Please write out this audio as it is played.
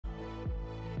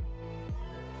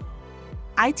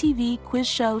ITV quiz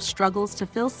show struggles to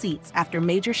fill seats after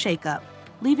major shakeup,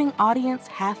 leaving audience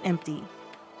half empty.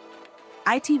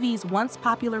 ITV's once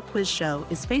popular quiz show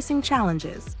is facing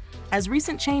challenges, as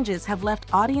recent changes have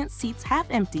left audience seats half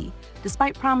empty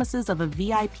despite promises of a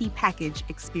VIP package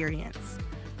experience.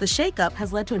 The shakeup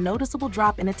has led to a noticeable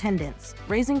drop in attendance,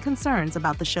 raising concerns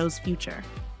about the show's future.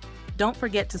 Don't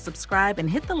forget to subscribe and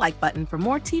hit the like button for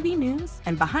more TV news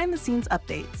and behind-the-scenes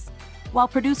updates. While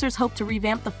producers hope to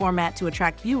revamp the format to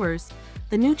attract viewers,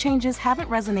 the new changes haven't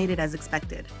resonated as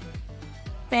expected.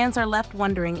 Fans are left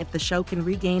wondering if the show can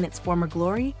regain its former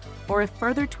glory or if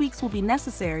further tweaks will be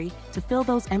necessary to fill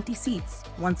those empty seats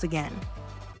once again.